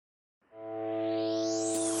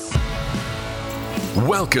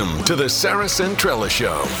Welcome to the Sarah Centrella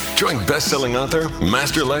Show. Join best-selling author,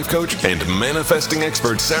 master life coach, and manifesting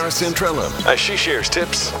expert Sarah Centrella as she shares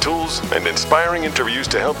tips, tools, and inspiring interviews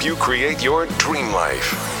to help you create your dream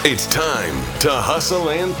life. It's time to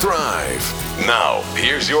hustle and thrive. Now,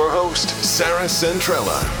 here's your host, Sarah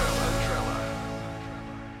Centrella.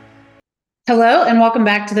 Hello, and welcome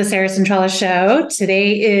back to the Sarah Centrella Show.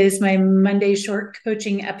 Today is my Monday short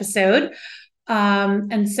coaching episode.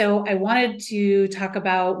 And so I wanted to talk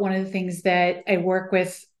about one of the things that I work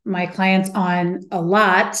with my clients on a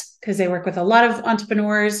lot, because I work with a lot of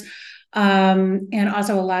entrepreneurs and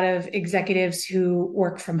also a lot of executives who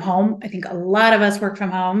work from home. I think a lot of us work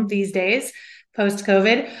from home these days,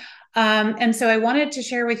 post-COVID. And so I wanted to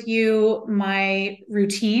share with you my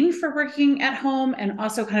routine for working at home and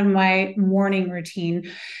also kind of my morning routine.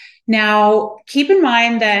 Now, keep in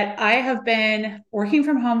mind that I have been working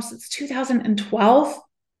from home since 2012.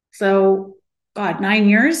 So, 9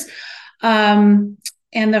 years. And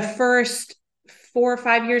the first 4 or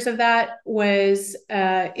 5 years of that was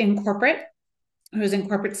in corporate. I was in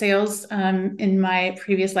corporate sales in my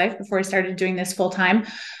previous life before I started doing this full time.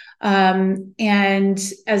 And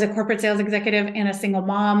as a corporate sales executive and a single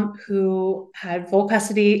mom who had full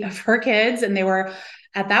custody of her kids, and they were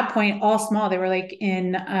at that point all small. They were like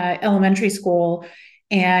in elementary school,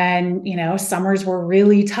 and summers were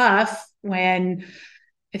really tough. When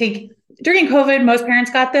I think during COVID, most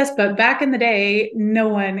parents got this, but back in the day, no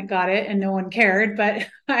one got it and no one cared. But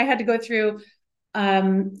I had to go through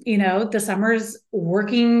the summers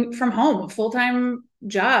working from home, a full-time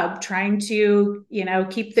job, trying to,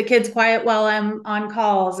 keep the kids quiet while I'm on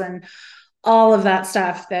calls and all of that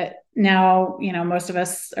stuff that now, most of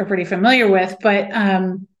us are pretty familiar with. But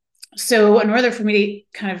so in order for me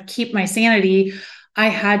to kind of keep my sanity, I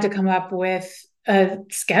had to come up with a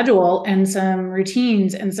schedule and some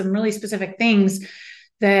routines and some really specific things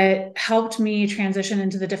that helped me transition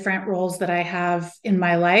into the different roles that I have in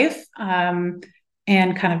my life and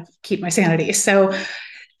kind of keep my sanity. So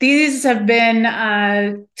these have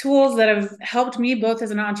been tools that have helped me both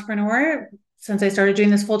as an entrepreneur since I started doing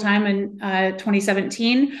this full time in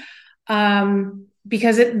 2017,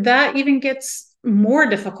 because that even gets more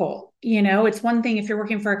difficult. It's one thing if you're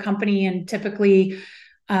working for a company and typically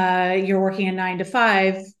you're working a 9 to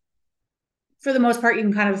 5. For the most part, you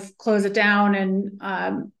can kind of close it down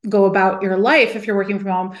and go about your life if you're working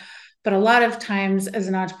from home. But a lot of times as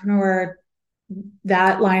an entrepreneur,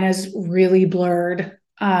 that line is really blurred.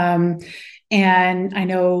 And I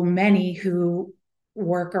know many who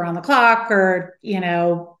work around the clock or,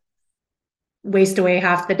 waste away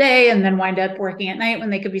half the day and then wind up working at night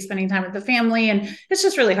when they could be spending time with the family. And it's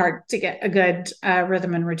just really hard to get a good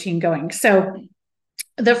rhythm and routine going. So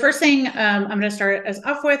the first thing I'm going to start us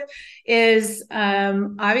off with is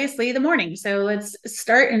obviously the morning. So let's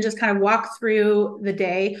start and just kind of walk through the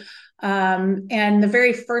day. And the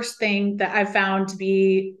very first thing that I've found to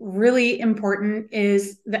be really important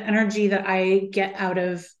is the energy that I get out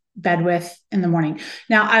of bed with in the morning.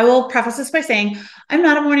 Now, I will preface this by saying I'm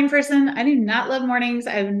not a morning person. I do not love mornings.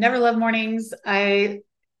 I've never loved mornings. I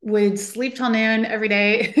would sleep till noon every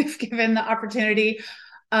day if given the opportunity.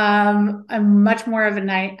 I'm much more of a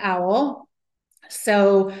night owl.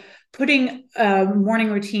 So putting a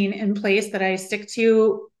morning routine in place that I stick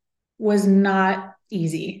to was not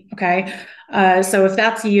easy. Okay. So if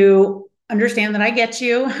that's you, understand that I get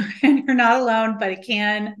you and you're not alone, but it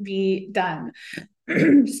can be done.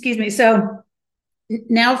 Excuse me. So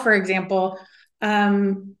now, for example,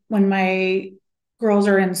 when my girls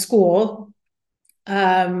are in school,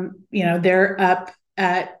 they're up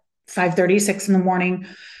at 5:30, 6 in the morning.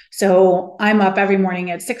 So I'm up every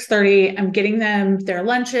morning at 6:30. I'm getting them their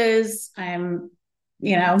lunches. I'm,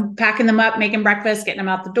 packing them up, making breakfast, getting them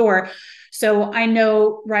out the door. So I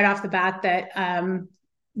know right off the bat that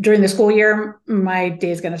during the school year, my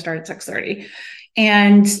day is going to start at 6:30.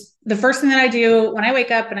 And the first thing that I do when I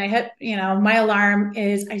wake up and I hit, my alarm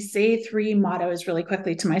is I say 3 mottos really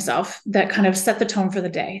quickly to myself that kind of set the tone for the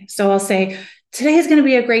day. So I'll say, today is going to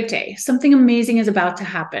be a great day. Something amazing is about to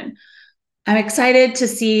happen. I'm excited to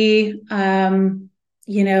see,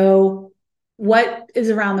 what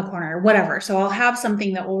is around the corner, whatever. So I'll have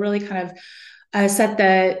something that will really kind of set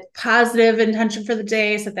the positive intention for the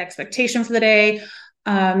day, set the expectation for the day,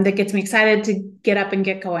 that gets me excited to get up and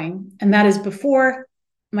get going. And that is before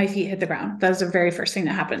my feet hit the ground. That is the very first thing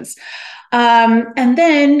that happens. And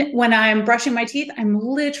then when I'm brushing my teeth, I'm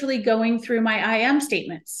literally going through my I am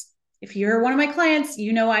statements. If you're one of my clients,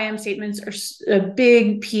 I am statements are a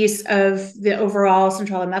big piece of the overall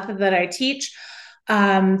Centrella method that I teach.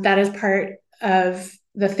 That is part of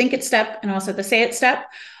the think it step and also the say it step.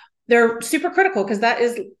 they're super critical because that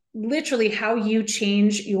is literally how you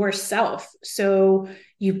change yourself. So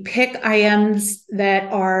you pick IMs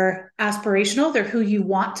that are aspirational. They're who you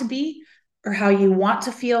want to be or how you want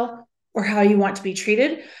to feel or how you want to be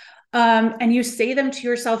treated. And you say them to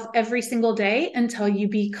yourself every single day until you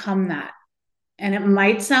become that. And it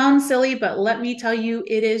might sound silly, but let me tell you,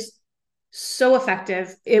 it is so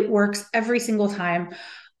effective. It works every single time.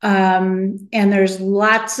 And there's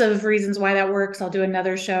lots of reasons why that works. I'll do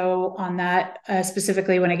another show on that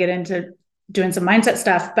specifically when I get into doing some mindset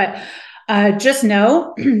stuff. But just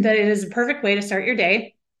know that it is a perfect way to start your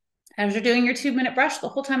day. As you're doing your 2-minute brush, the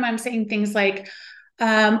whole time I'm saying things like,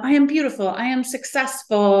 I am beautiful, I am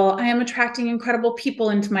successful, I am attracting incredible people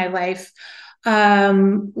into my life.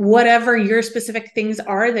 Whatever your specific things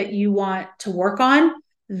are that you want to work on,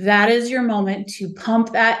 that is your moment to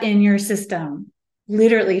pump that in your system.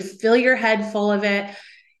 Literally fill your head full of it,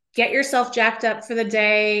 get yourself jacked up for the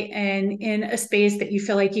day and in a space that you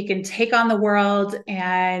feel like you can take on the world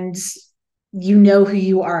and you know who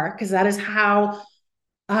you are, because that is how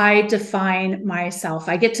I define myself.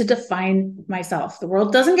 I get to define myself. The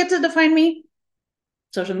world doesn't get to define me.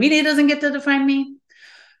 Social media doesn't get to define me.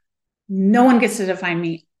 No one gets to define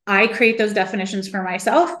me. I create those definitions for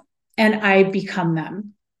myself and I become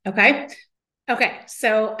them. Okay. Okay.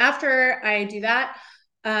 So after I do that,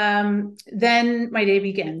 then my day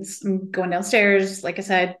begins. I'm going downstairs, like I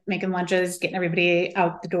said, making lunches, getting everybody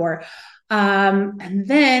out the door. And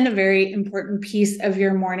then a very important piece of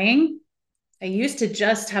your morning, I used to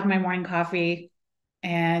just have my morning coffee,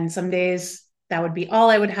 and some days that would be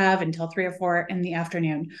all I would have until 3 or 4 in the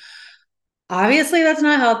afternoon. Obviously, that's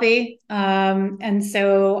not healthy. And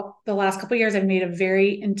so the last couple of years, I've made a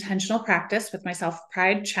very intentional practice with my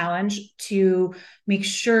self-pride challenge to make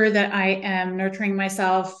sure that I am nurturing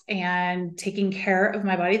myself and taking care of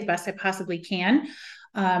my body the best I possibly can,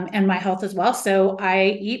 and my health as well. So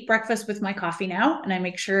I eat breakfast with my coffee now, and I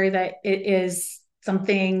make sure that it is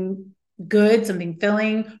something good, something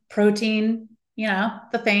filling, protein,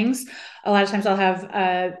 the things. A lot of times I'll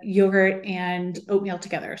have yogurt and oatmeal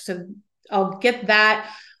together. So I'll get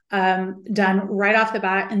that done right off the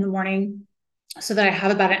bat in the morning so that I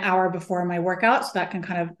have about an hour before my workout, so that can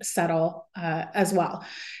kind of settle as well.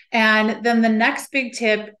 And then the next big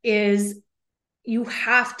tip is you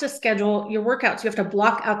have to schedule your workouts. You have to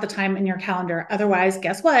block out the time in your calendar. Otherwise,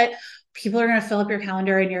 guess what? People are going to fill up your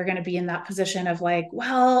calendar and you're going to be in that position of like,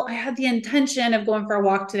 well, I had the intention of going for a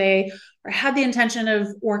walk today, or I had the intention of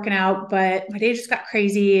working out, but my day just got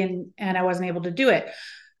crazy and I wasn't able to do it.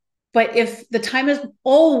 But if the time is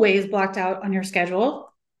always blocked out on your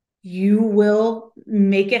schedule, you will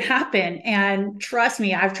make it happen. And trust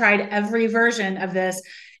me, I've tried every version of this.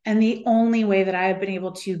 And the only way that I have been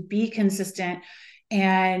able to be consistent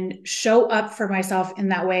and show up for myself in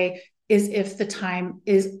that way is if the time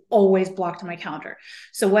is always blocked in my calendar.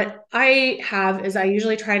 So what I have is I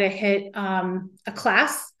usually try to hit a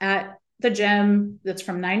class at the gym that's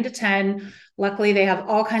from 9 to 10. Luckily, they have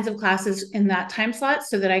all kinds of classes in that time slot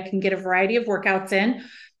so that I can get a variety of workouts in.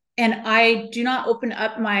 And I do not open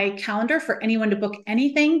up my calendar for anyone to book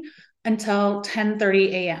anything until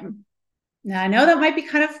 10:30 a.m. Now, I know that might be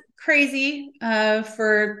kind of crazy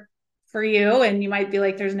for you, and you might be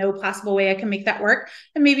like, there's no possible way I can make that work.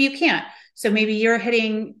 And maybe you can't. So maybe your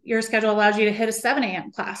schedule allows you to hit a 7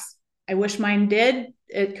 a.m. class. I wish mine did.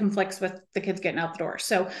 It conflicts with the kids getting out the door.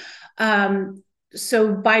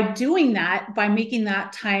 So by doing that, by making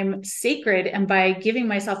that time sacred, and by giving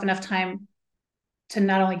myself enough time to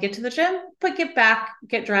not only get to the gym, but get back,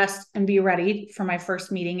 get dressed, and be ready for my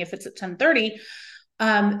first meeting if it's at 10:30,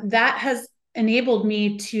 that has enabled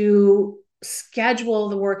me to schedule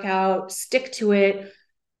the workout, stick to it,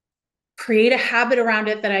 create a habit around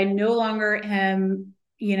it that I no longer am,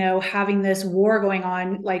 having this war going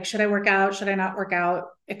on, like, should I work out? Should I not work out,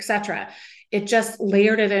 etc. It just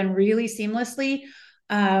layered it in really seamlessly.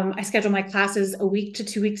 I schedule my classes a week to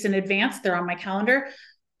 2 weeks in advance. They're on my calendar.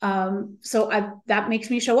 That makes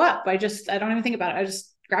me show up. I don't even think about it. I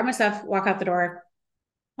just grab my stuff, walk out the door,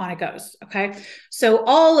 on it goes. Okay. So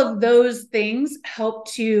all of those things help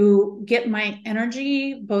to get my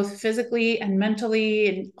energy, both physically and mentally,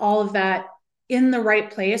 and all of that in the right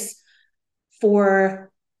place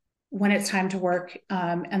for when it's time to work,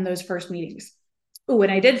 and those first meetings. Oh,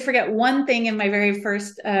 and I did forget one thing in my very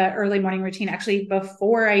first early morning routine. Actually,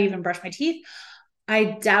 before I even brush my teeth,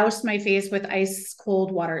 I douse my face with ice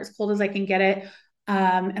cold water, as cold as I can get it.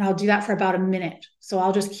 And I'll do that for about a minute. So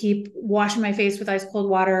I'll just keep washing my face with ice cold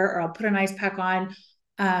water, or I'll put an ice pack on.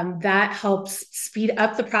 That helps speed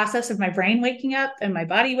up the process of my brain waking up and my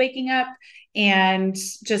body waking up, and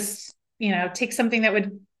just, take something that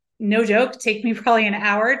would, no joke, take me probably an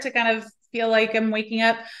hour to kind of feel like I'm waking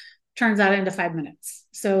up, turns that into 5 minutes.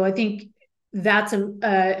 So I think that's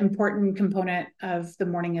a important component of the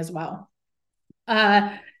morning as well.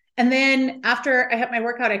 And then after I have my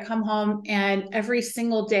workout, I come home and every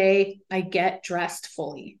single day I get dressed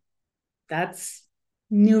fully. That's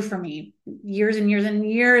new for me. Years and years and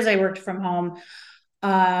years I worked from home,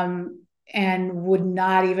 and would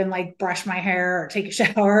not even like brush my hair or take a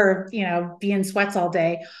shower or, be in sweats all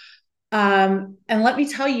day. And let me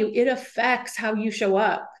tell you, it affects how you show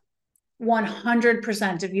up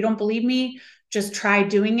 100%. If you don't believe me, just try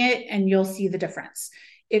doing it and you'll see the difference.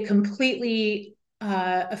 It completely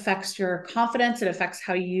affects your confidence. It affects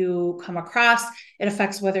how you come across. It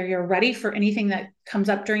affects whether you're ready for anything that comes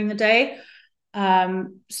up during the day.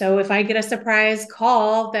 So if I get a surprise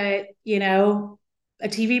call that, a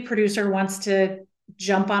TV producer wants to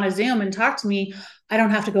jump on a Zoom and talk to me, I don't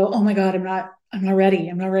have to go, oh my God, I'm not ready.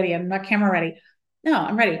 I'm not ready. I'm not camera ready. No,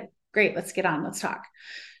 I'm ready. Great. Let's get on. Let's talk.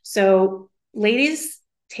 So ladies,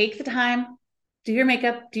 take the time, do your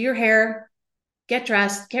makeup, do your hair, get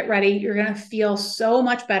dressed, get ready. You're going to feel so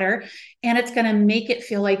much better, and it's going to make it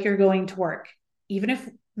feel like you're going to work. Even if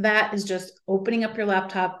that is just opening up your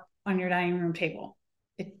laptop on your dining room table,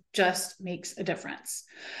 it just makes a difference.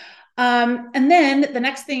 And then the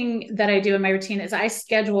next thing that I do in my routine is I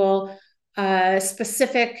schedule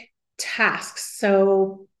specific tasks.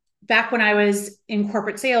 So back when I was in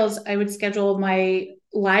corporate sales, I would schedule my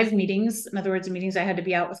live meetings. In other words, the meetings I had to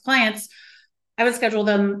be out with clients. I would schedule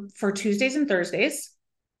them for Tuesdays and Thursdays.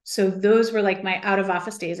 So those were like my out of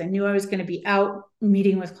office days. I knew I was going to be out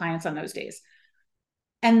meeting with clients on those days.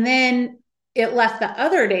 And then it left the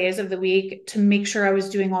other days of the week to make sure I was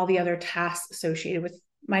doing all the other tasks associated with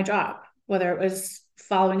my job, whether it was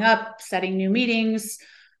following up, setting new meetings,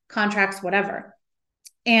 contracts, whatever.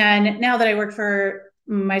 And now that I work for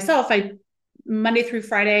myself, I Monday through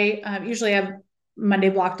Friday, usually I have Monday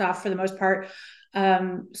blocked off for the most part,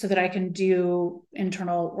 so that I can do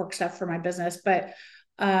internal work stuff for my business. But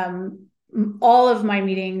all of my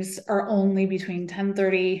meetings are only between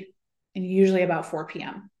 10:30 and usually about 4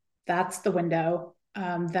 p.m. That's the window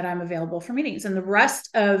that I'm available for meetings. And the rest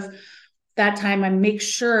of that time, I make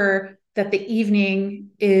sure that the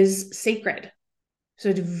evening is sacred. So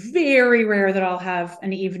it's very rare that I'll have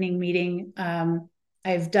an evening meeting.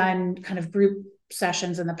 I've done kind of group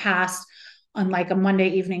sessions in the past on like a Monday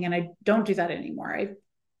evening, and I don't do that anymore.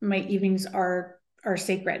 My evenings are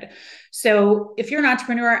sacred. So if you're an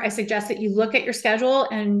entrepreneur, I suggest that you look at your schedule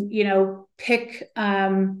and, pick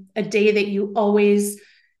a day that you always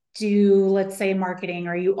do, let's say marketing,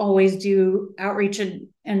 or you always do outreach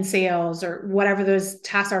and sales, or whatever those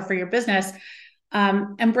tasks are for your business,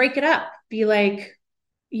 and break it up. Be like,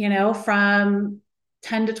 from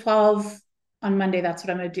 10 to 12 on Monday, that's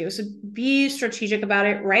what I'm going to do. So be strategic about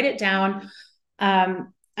it, write it down. I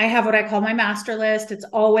have what I call my master list. It's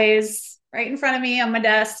always right in front of me on my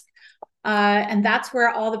desk. And that's where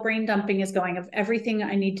all the brain dumping is going, of everything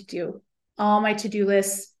I need to do. All my to-do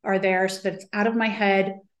lists are there so that it's out of my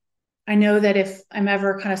head. I know that if I'm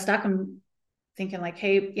ever kind of stuck, I'm thinking like,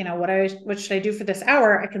 hey, what should I do for this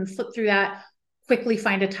hour? I can flip through that, quickly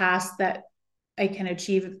find a task that I can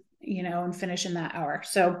achieve, and finish in that hour.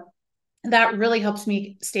 So that really helps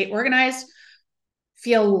me stay organized,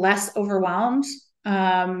 feel less overwhelmed,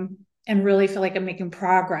 and really feel like I'm making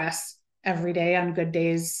progress every day, on good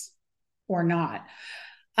days or not.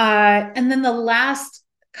 And then the last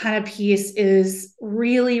kind of piece is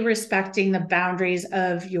really respecting the boundaries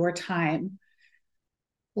of your time.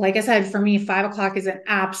 Like I said, for me, 5 o'clock is an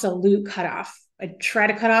absolute cutoff. I try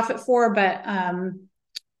to cut off at 4, but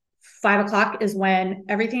 5 o'clock is when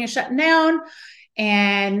everything is shut down,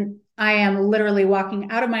 and I am literally walking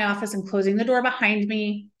out of my office and closing the door behind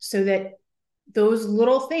me, so that those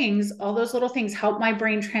little things, all those little things, help my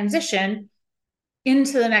brain transition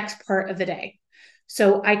into the next part of the day.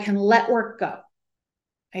 So I can let work go.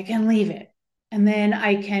 I can leave it. And then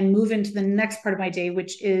I can move into the next part of my day,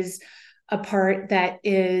 which is a part that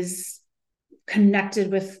is connected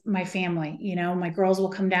with my family. My girls will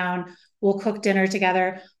come down, we'll cook dinner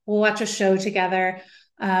together, we'll watch a show together.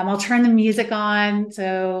 I'll turn the music on.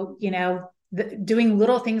 So, doing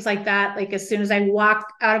little things like that. Like as soon as I walk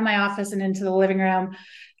out of my office and into the living room,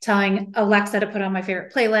 telling Alexa to put on my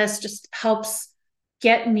favorite playlist just helps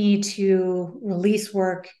get me to release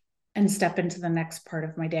work and step into the next part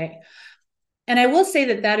of my day. And I will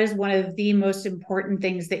say that is one of the most important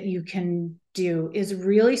things that you can do, is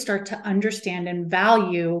really start to understand and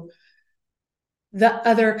value the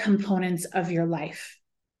other components of your life.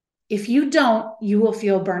 If you don't, you will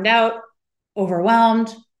feel burned out,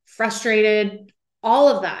 overwhelmed, frustrated, all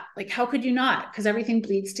of that. Like, how could you not? Because everything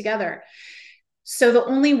bleeds together. So the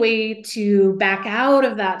only way to back out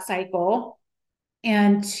of that cycle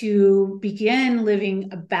and to begin living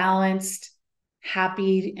a balanced,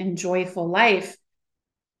 happy, and joyful life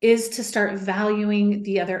is to start valuing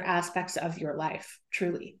the other aspects of your life.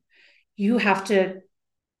 Truly, you have to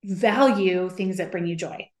value things that bring you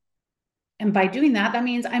joy. And by doing that, that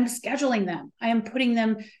means I'm scheduling them. I am putting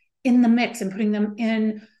them in the mix and putting them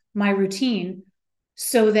in my routine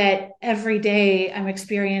so that every day I'm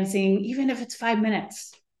experiencing, even if it's 5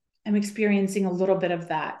 minutes, I'm experiencing a little bit of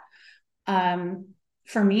that.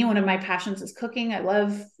 For me, one of my passions is cooking. I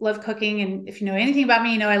love cooking. And if you know anything about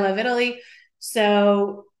me, you know I love Italy.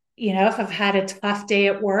 So, if I've had a tough day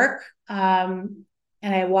at work, and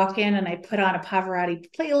I walk in and I put on a Pavarotti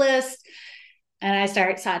playlist and I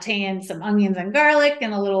start sauteing some onions and garlic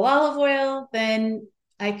and a little olive oil, then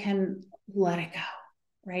I can let it go,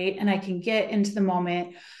 right? And I can get into the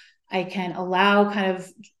moment. I can allow kind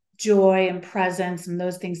of joy and presence and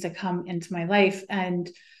those things to come into my life. And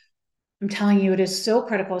I'm telling you, it is so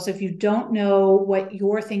critical. So if you don't know what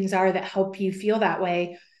your things are that help you feel that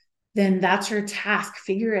way, then that's your task.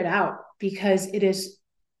 Figure it out, because it is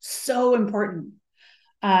so important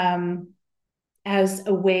as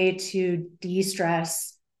a way to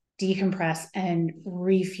de-stress, decompress, and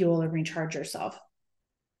refuel and recharge yourself.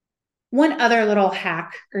 One other little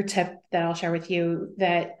hack or tip that I'll share with you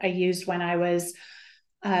that I used when I was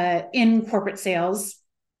in corporate sales,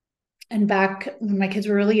 and back when my kids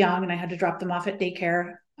were really young and I had to drop them off at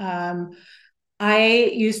daycare,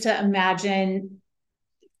 I used to imagine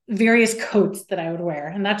various coats that I would wear.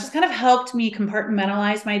 And that just kind of helped me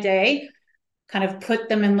compartmentalize my day, kind of put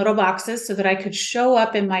them in little boxes so that I could show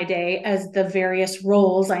up in my day as the various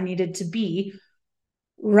roles I needed to be,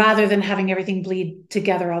 rather than having everything bleed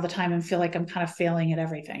together all the time and feel like I'm kind of failing at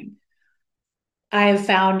everything. I have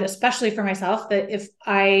found, especially for myself, that if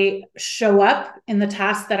I show up in the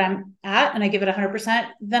task that I'm at and I give it 100%,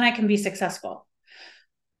 then I can be successful.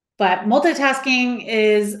 But multitasking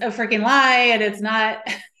is a freaking lie, and it's not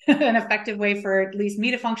an effective way for at least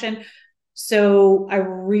me to function. So I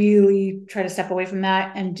really try to step away from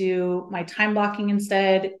that and do my time blocking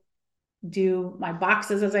instead, do my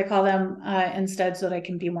boxes, as I call them, instead, so that I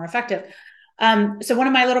can be more effective. So one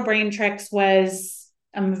of my little brain tricks was,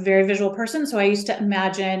 I'm a very visual person. So I used to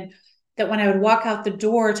imagine that when I would walk out the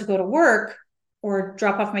door to go to work or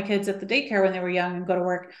drop off my kids at the daycare when they were young and go to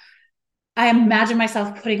work, I imagine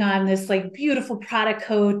myself putting on this like beautiful Prada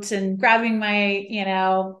coat and grabbing my,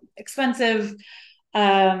 expensive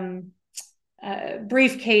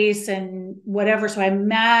briefcase and whatever. So I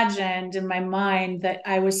imagined in my mind that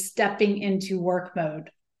I was stepping into work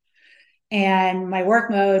mode, and my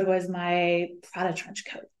work mode was my Prada trench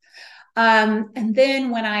coat. And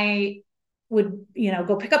then when I would,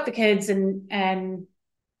 go pick up the kids and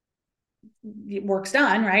work's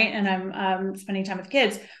done, right, and I'm spending time with the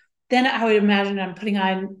kids, then I would imagine I'm putting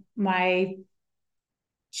on my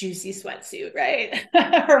juicy sweatsuit, right?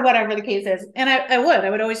 Or whatever the case is. And I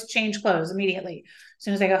would always change clothes immediately. As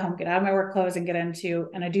soon as I go home, get out of my work clothes and get into,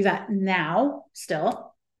 and I do that now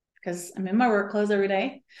still, because I'm in my work clothes every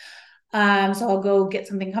day. So I'll go get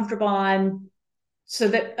something comfortable on, so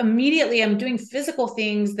that immediately I'm doing physical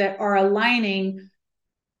things that are aligning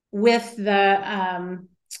with the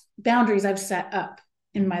boundaries I've set up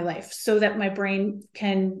in my life, so that my brain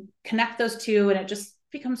can connect those two, and it just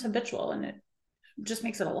becomes habitual, and it just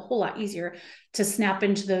makes it a whole lot easier to snap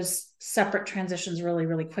into those separate transitions really,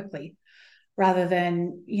 really quickly, rather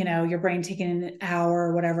than, your brain taking an hour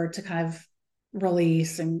or whatever to kind of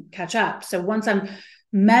release and catch up. So once I'm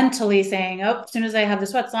mentally saying, oh, as soon as I have the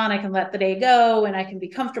sweats on, I can let the day go and I can be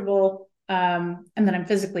comfortable. And then I'm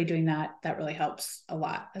physically doing that, that really helps a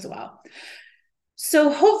lot as well.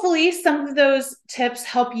 So hopefully some of those tips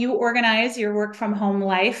help you organize your work from home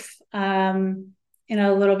life in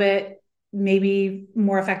a little bit maybe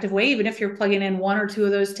more effective way. Even if you're plugging in one or two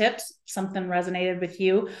of those tips, something resonated with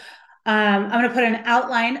you. I'm going to put an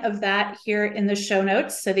outline of that here in the show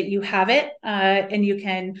notes so that you have it, and you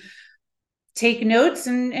can take notes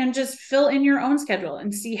and just fill in your own schedule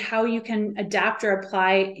and see how you can adapt or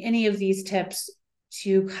apply any of these tips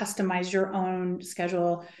to customize your own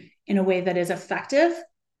schedule in a way that is effective,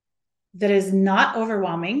 that is not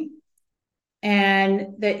overwhelming,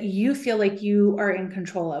 and that you feel like you are in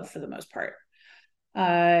control of for the most part,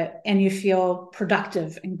 and you feel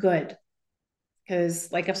productive and good.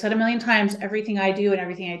 Because like I've said a million times, everything I do and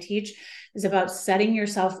everything I teach is about setting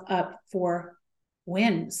yourself up for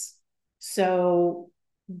wins. So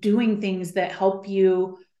doing things that help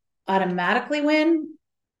you automatically win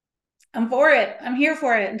I'm for it. I'm here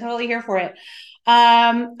for it. I'm totally here for it.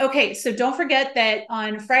 Okay, so don't forget that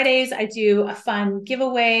on Fridays, I do a fun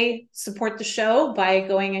giveaway. Support the show by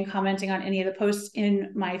going and commenting on any of the posts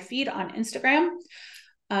in my feed on Instagram.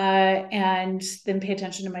 And then pay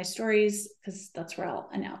attention to my stories because that's where I'll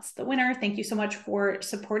announce the winner. Thank you so much for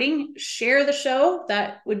supporting. Share the show.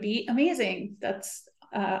 That would be amazing. That's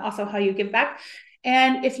also how you give back.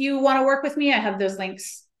 And if you want to work with me, I have those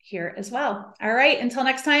links here as well. All right, until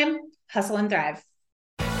next time, hustle and thrive.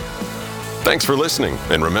 Thanks for listening.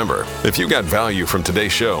 And remember, if you got value from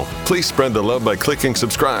today's show, please spread the love by clicking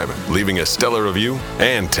subscribe, leaving a stellar review,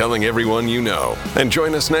 and telling everyone you know. And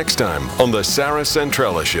join us next time on The Sarah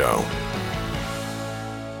Centrella Show.